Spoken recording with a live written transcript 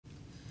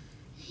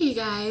Hey you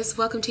guys,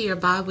 welcome to your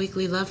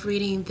bi-weekly love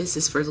reading. This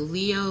is for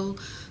Leo,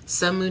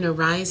 Sun, Moon, or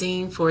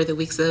Rising for the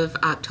weeks of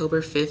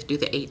October 5th through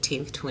the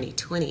 18th,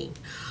 2020.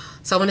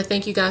 So I want to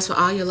thank you guys for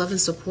all your love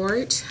and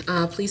support.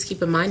 Please keep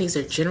in mind these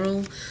are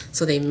general,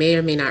 so they may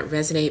or may not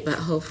resonate, but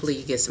hopefully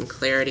you get some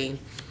clarity.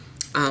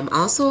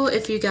 Also,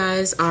 if you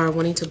guys are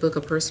wanting to book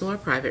a personal or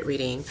private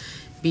reading,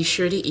 be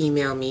sure to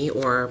email me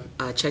or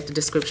check the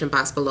description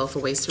box below for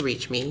ways to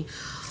reach me.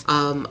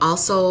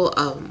 Also,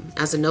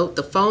 as a note,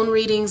 the phone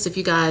readings, if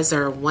you guys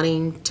are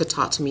wanting to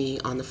talk to me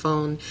on the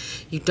phone,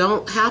 you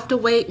don't have to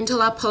wait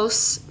until I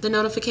post the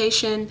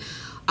notification.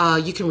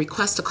 You can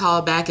request a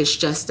call back. It's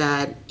just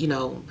that,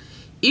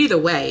 either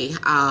way,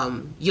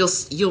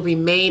 you'll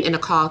remain in a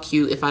call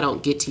queue if I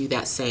don't get to you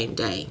that same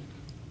day.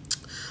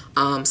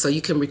 So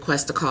you can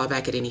request a call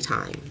back at any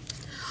time.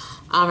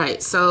 All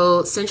right,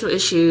 so central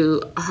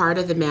issue, heart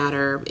of the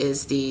matter,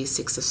 is the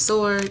Six of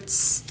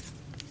Swords,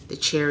 the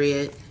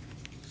Chariot,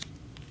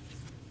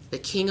 the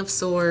King of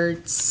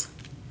Swords,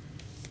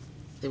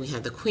 then we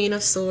have the Queen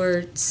of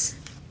Swords,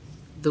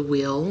 the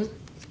Wheel,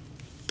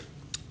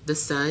 the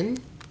Sun,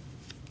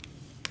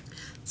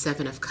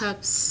 Seven of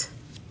Cups,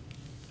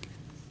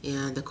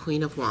 and the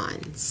Queen of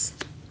Wands.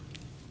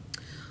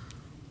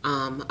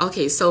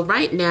 Okay, so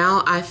right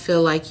now I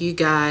feel like you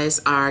guys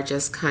are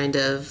just kind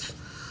of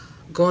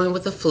going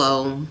with the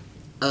flow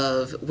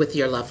with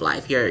your love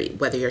life.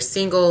 Whether you're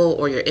single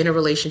or you're in a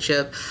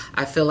relationship,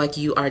 I feel like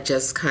you are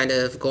just kind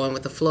of going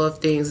with the flow of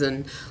things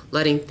and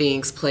letting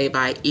things play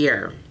by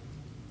ear.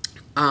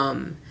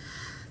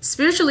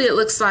 Spiritually, it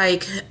looks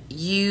like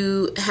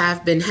you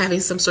have been having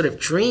some sort of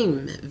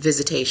dream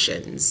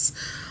visitations,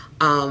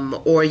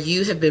 or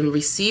you have been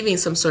receiving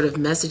some sort of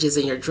messages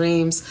in your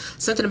dreams.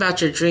 Something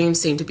about your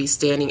dreams seem to be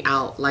standing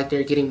out, like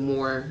they're getting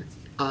more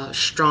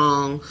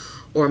strong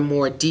or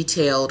more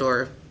detailed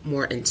or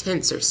more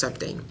intense or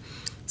something.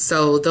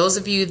 So those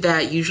of you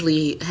that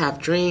usually have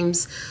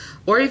dreams,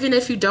 or even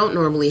if you don't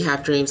normally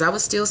have dreams, I would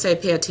still say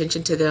pay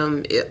attention to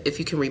them if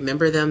you can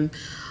remember them,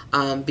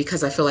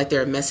 because I feel like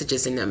there are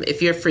messages in them.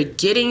 If you're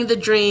forgetting the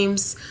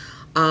dreams,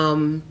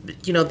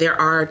 there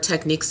are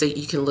techniques that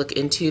you can look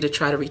into to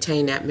try to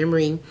retain that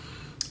memory.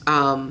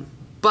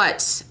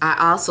 But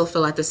I also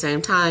feel at the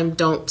same time,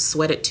 don't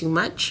sweat it too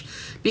much,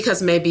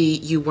 because maybe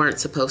you weren't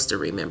supposed to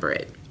remember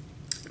it.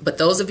 But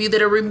those of you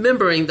that are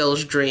remembering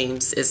those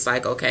dreams, it's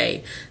like,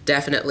 okay,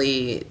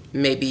 definitely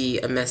maybe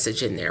a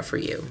message in there for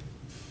you.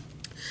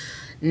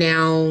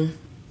 Now,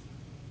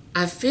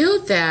 I feel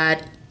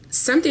that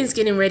something's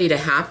getting ready to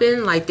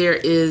happen. Like there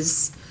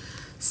is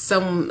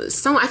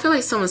I feel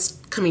like someone's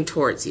coming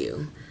towards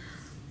you.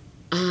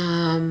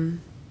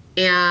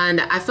 And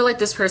I feel like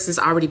this person's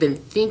already been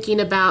thinking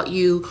about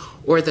you,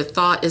 or the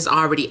thought is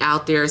already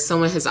out there.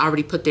 Someone has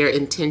already put their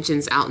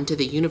intentions out into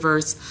the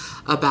universe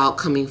about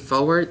coming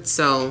forward.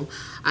 So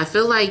I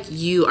feel like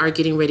you are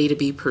getting ready to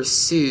be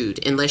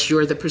pursued, unless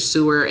you're the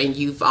pursuer and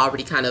you've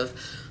already kind of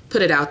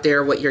put it out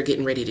there what you're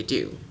getting ready to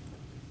do.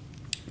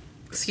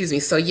 Excuse me.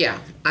 So yeah,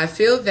 I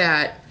feel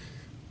that,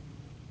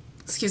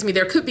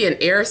 there could be an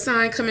air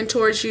sign coming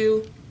towards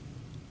you.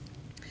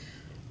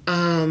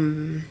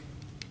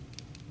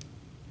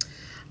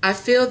 I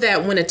feel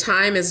that when a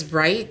time is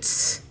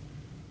right,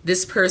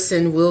 this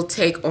person will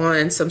take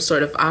on some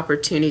sort of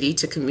opportunity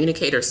to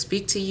communicate or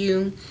speak to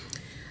you.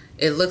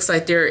 It looks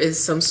like there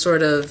is some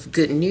sort of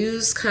good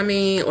news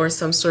coming, or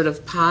some sort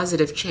of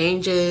positive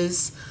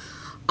changes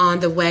on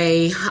the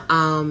way.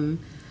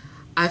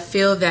 I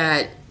feel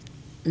that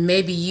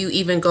maybe you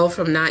even go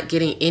from not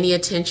getting any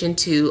attention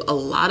to a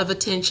lot of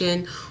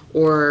attention,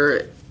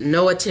 or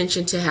no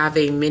attention to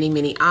having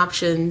many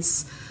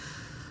options.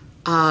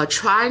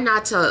 Try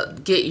not to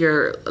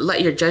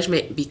let your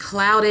judgment be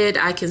clouded.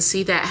 I can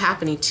see that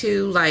happening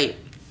too. Like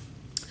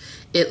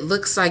it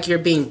looks like you're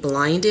being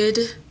blinded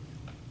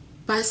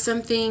by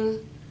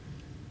something,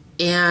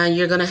 and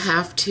you're going to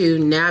have to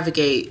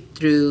navigate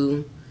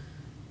through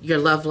your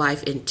love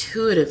life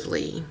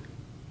intuitively.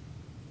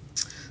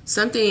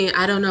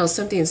 I don't know,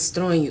 something's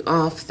throwing you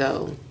off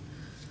though.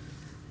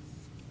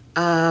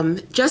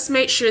 Just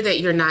make sure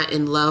that you're not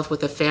in love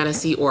with a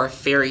fantasy or a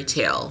fairy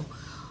tale.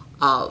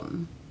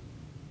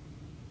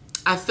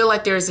 I feel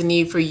like there's a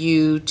need for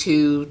you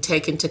to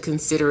take into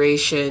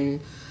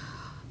consideration,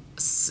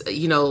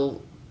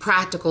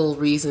 practical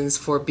reasons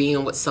for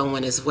being with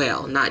someone as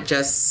well, not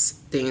just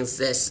things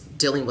that's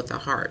dealing with the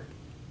heart.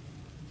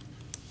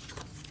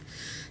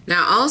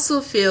 Now, I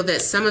also feel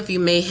that some of you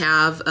may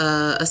have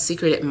a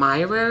secret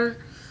admirer,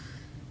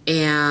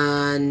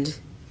 and,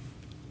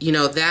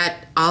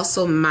 that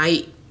also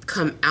might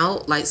come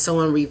out, like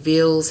someone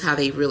reveals how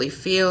they really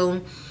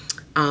feel.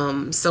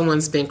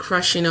 Someone's been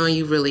crushing on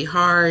you really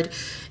hard.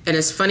 And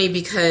it's funny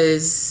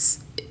because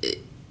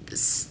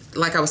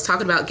like I was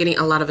talking about, getting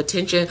a lot of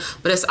attention,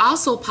 but it's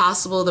also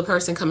possible the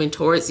person coming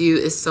towards you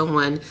is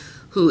someone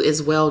who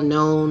is well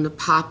known,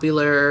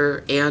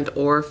 popular, and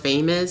or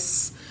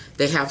famous.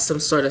 They have some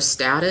sort of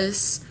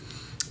status.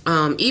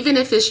 Even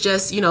if it's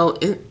just,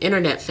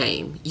 internet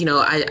fame.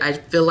 I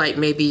feel like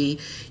maybe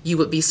you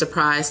would be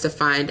surprised to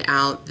find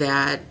out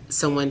that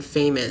someone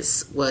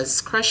famous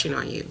was crushing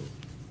on you.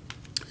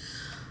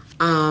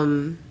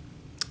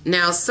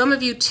 Now, some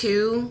of you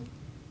too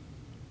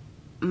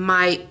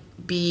might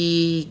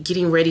be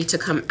getting ready to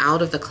come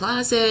out of the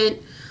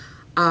closet.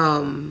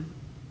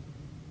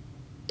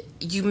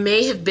 You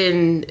may have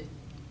been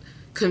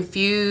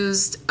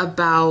confused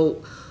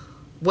about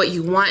what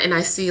you want, and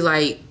I see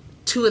like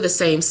two of the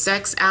same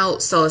sex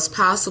out, so it's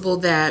possible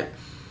that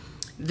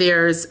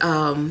there's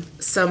a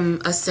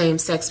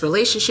same-sex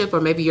relationship,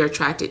 or maybe you're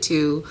attracted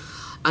to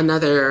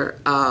another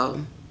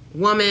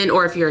woman,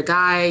 or if you're a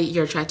guy,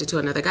 you're attracted to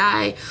another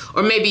guy,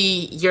 or maybe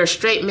you're a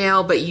straight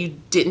male, but you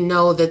didn't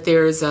know that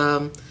there's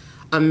a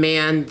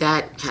man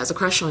that has a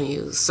crush on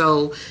you.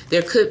 So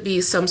there could be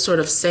some sort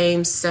of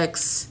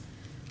same-sex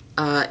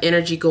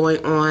energy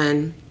going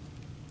on,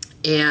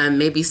 and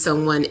maybe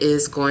someone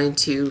is going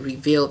to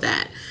reveal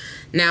that.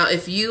 Now,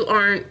 if you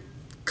aren't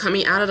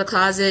coming out of the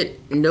closet,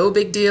 no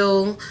big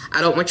deal.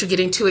 I don't want you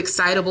getting too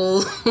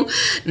excitable.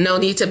 No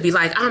need to be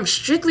like, I'm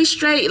strictly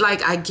straight.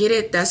 Like, I get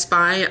it. That's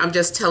fine. I'm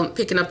just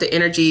picking up the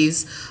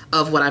energies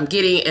of what I'm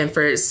getting. And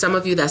for some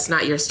of you, that's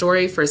not your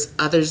story. For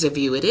others of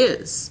you, it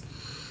is.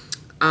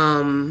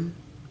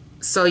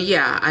 So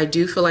yeah, I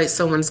do feel like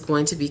someone's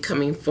going to be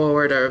coming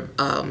forward, or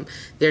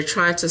they're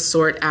trying to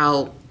sort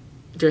out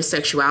their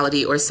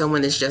sexuality, or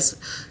someone is just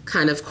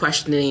kind of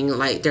questioning,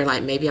 like they're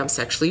like, maybe I'm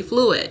sexually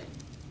fluid.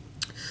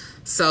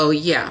 So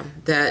yeah,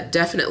 that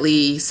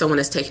definitely someone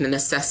is taking an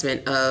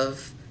assessment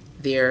of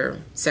their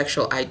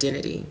sexual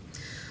identity.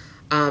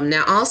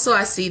 Now also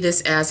I see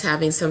this as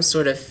having some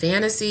sort of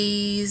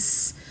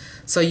fantasies.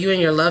 So you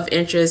and your love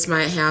interest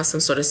might have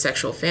some sort of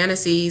sexual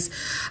fantasies.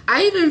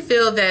 I even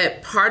feel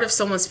that part of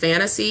someone's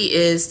fantasy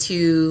is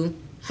to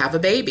have a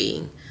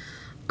baby.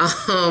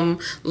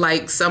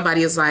 Like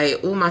somebody is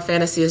like, oh, my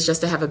fantasy is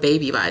just to have a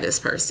baby by this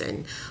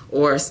person.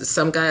 Or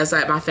some guy is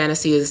like, my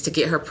fantasy is to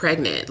get her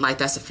pregnant. Like,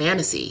 that's a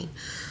fantasy.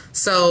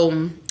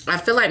 So I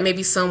feel like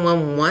maybe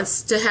someone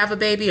wants to have a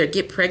baby or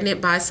get pregnant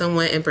by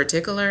someone in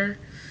particular.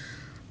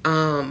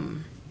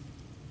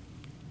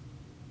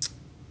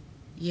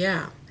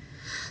 Yeah.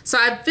 So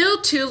I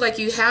feel too like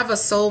you have a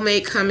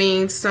soulmate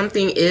coming.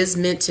 Something is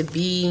meant to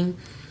be.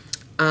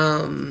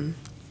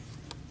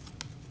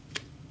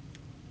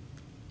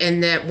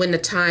 And that when the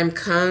time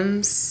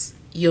comes,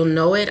 you'll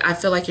know it. I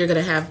feel like you're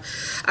going to have,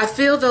 I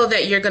feel though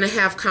that you're going to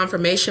have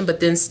confirmation,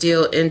 but then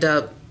still end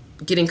up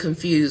getting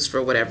confused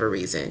for whatever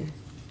reason.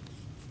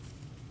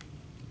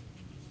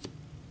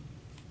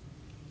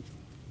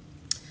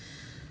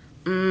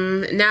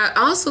 Now it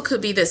also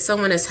could be that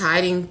someone is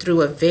hiding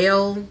through a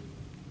veil.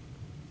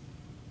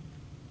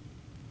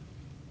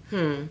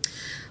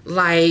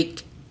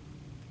 Like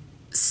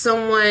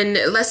someone,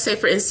 let's say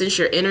for instance,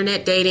 you're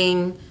internet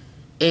dating,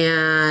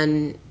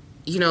 and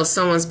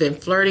someone's been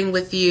flirting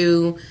with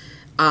you,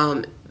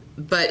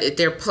 but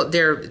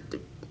their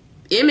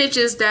image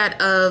is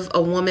that of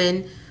a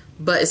woman,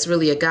 but it's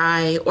really a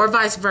guy, or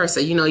vice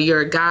versa. You're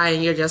a guy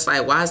and you're just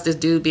like, why is this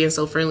dude being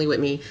so friendly with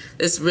me?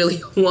 It's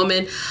really a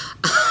woman.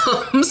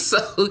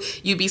 So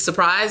you'd be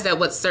surprised at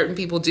what certain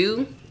people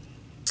do.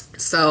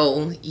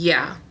 So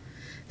yeah,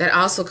 that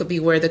also could be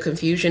where the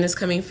confusion is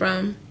coming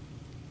from.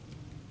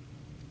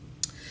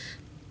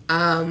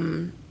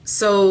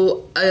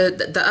 So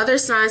the other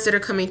signs that are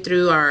coming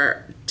through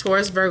are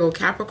Taurus, Virgo,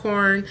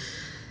 Capricorn,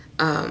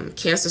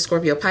 Cancer,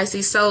 Scorpio,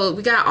 Pisces. So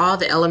we got all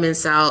the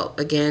elements out.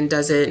 Again,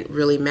 doesn't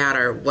really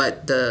matter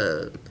what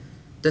the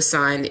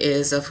sign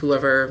is of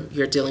whoever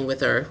you're dealing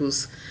with or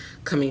who's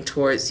coming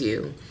towards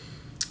you.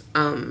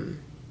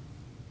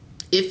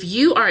 If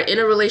you are in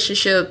a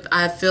relationship,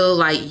 I feel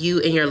like you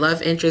and your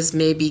love interest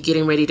may be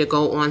getting ready to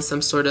go on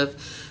some sort of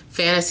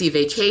fantasy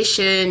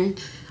vacation.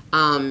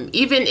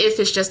 Even if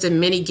it's just a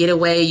mini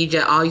getaway,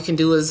 all you can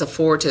do is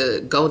afford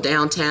to go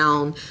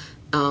downtown,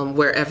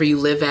 wherever you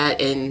live at,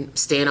 and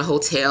stay in a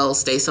hotel,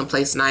 stay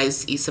someplace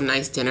nice, eat some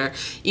nice dinner,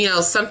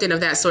 something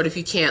of that sort, if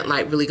you can't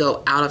like really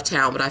go out of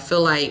town. But I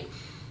feel like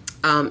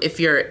if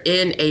you're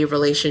in a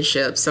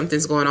relationship,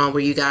 something's going on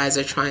where you guys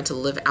are trying to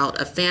live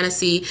out a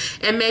fantasy,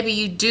 and maybe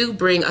you do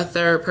bring a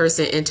third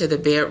person into the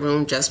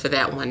bedroom just for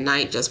that one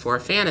night, just for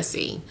a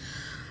fantasy.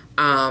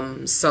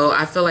 So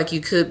I feel like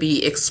you could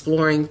be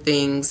exploring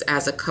things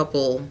as a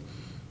couple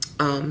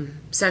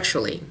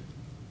sexually.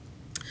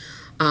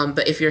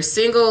 But if you're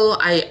single,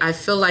 I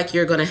feel like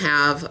you're going to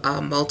have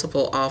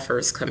multiple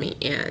offers coming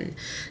in.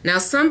 Now,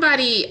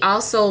 somebody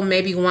also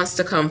maybe wants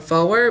to come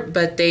forward,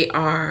 but they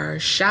are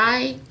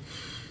shy.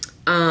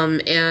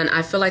 And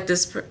I feel like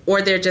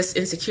or they're just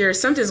insecure.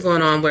 Something's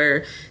going on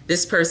where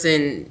this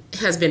person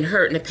has been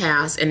hurt in the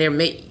past, and they're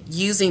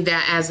using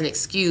that as an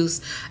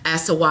excuse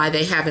as to why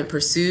they haven't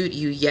pursued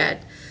you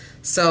yet.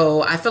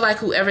 So I feel like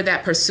whoever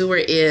that pursuer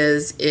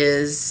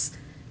is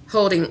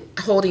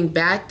holding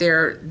back.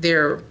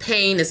 Their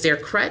pain is their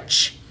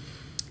crutch,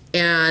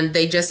 and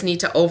they just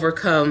need to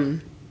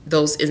overcome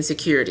those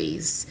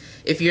insecurities.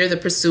 If you're the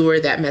pursuer,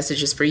 that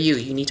message is for you.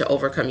 You need to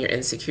overcome your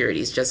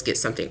insecurities. Just get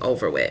something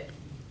over with.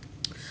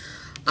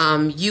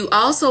 You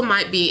also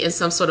might be in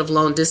some sort of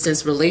long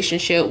distance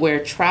relationship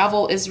where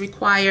travel is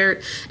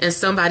required and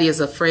somebody is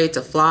afraid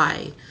to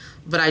fly.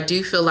 But I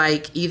do feel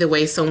like either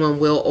way, someone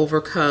will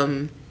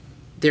overcome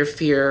their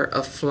fear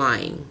of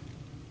flying.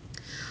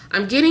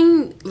 I'm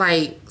getting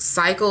like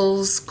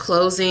cycles,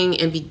 closing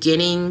and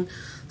beginning.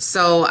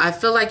 So I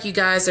feel like you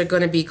guys are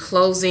going to be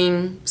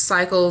closing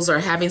cycles or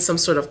having some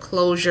sort of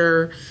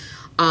closure.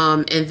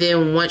 And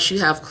then once you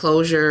have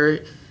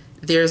closure,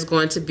 there's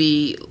going to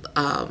be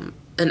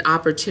an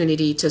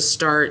opportunity to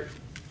start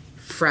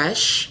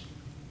fresh.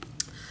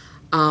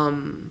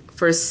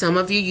 For some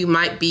of you, you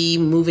might be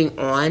moving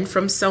on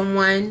from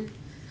someone,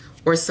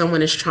 or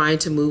someone is trying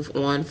to move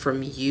on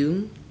from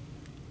you.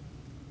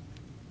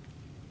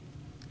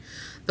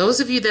 Those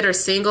of you that are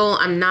single,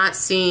 I'm not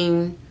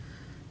seeing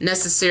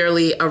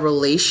necessarily a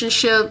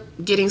relationship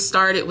getting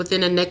started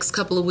within the next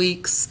couple of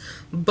weeks,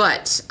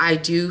 but I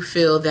do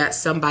feel that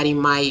somebody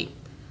might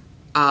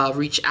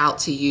reach out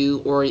to you,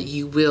 or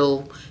you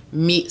will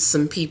meet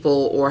some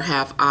people or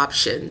have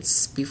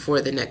options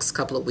before the next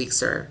couple of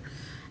weeks are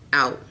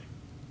out.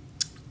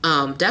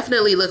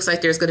 Definitely looks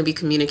like there's going to be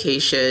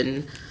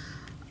communication.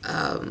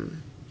 I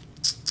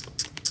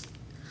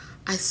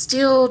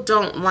still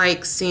don't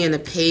like seeing a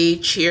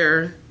page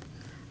here.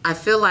 I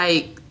feel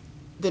like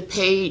the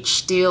page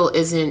still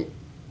isn't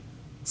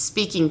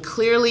speaking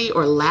clearly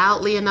or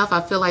loudly enough.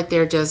 I feel like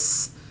they're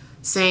just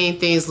saying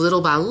things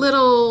little by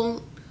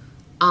little.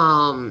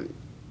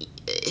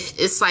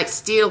 It's like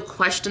still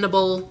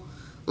questionable.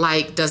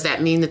 Like, does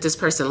that mean that this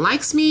person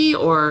likes me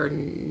or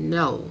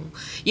no?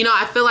 You know,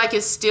 I feel like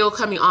it's still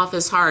coming off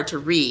as hard to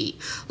read.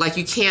 Like,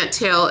 you can't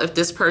tell if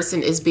this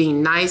person is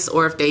being nice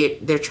or if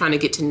they're trying to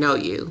get to know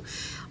you.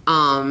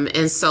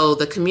 And so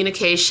the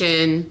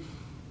communication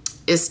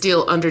is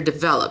still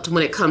underdeveloped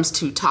when it comes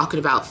to talking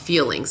about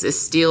feelings. It's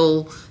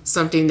still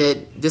something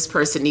that this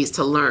person needs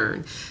to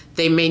learn.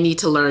 They may need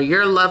to learn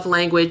your love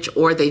language,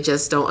 or they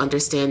just don't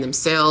understand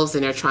themselves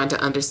and they're trying to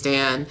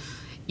understand,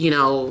 you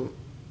know,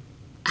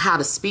 how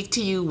to speak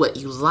to you, what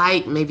you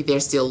like. Maybe they're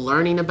still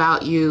learning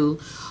about you,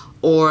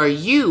 or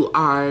you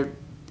are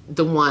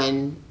the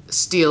one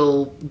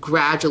still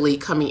gradually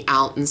coming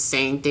out and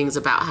saying things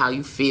about how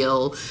you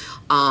feel,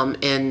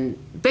 and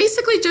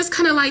basically just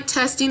kind of like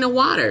testing the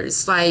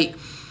waters. Like,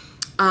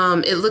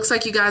 it looks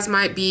like you guys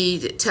might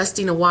be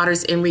testing the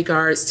waters in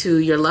regards to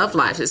your love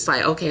life. It's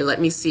like, okay,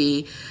 let me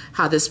see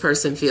how this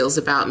person feels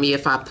about me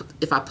if I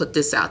put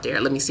this out there.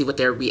 Let me see what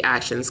their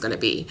reaction is going to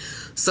be.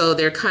 So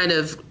they're kind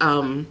of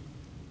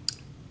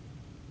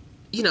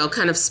you know,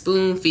 kind of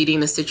spoon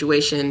feeding the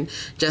situation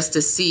just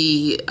to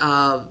see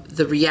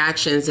the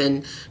reactions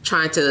and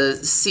trying to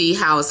see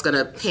how it's going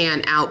to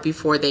pan out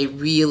before they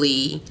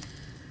really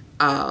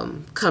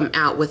come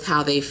out with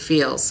how they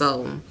feel.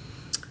 So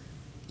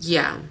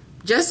yeah,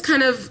 just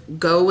kind of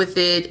go with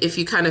it. If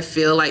you kind of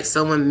feel like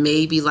someone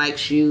maybe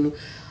likes you,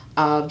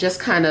 just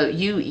kind of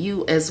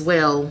you as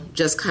well,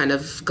 just kind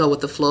of go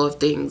with the flow of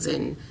things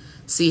and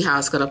see how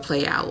it's going to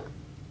play out.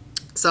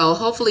 So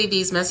hopefully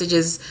these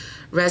messages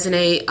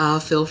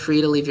resonate. Feel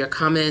free to leave your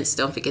comments.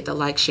 Don't forget to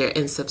like, share,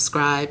 and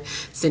subscribe.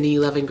 Sending you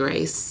love and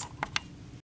grace.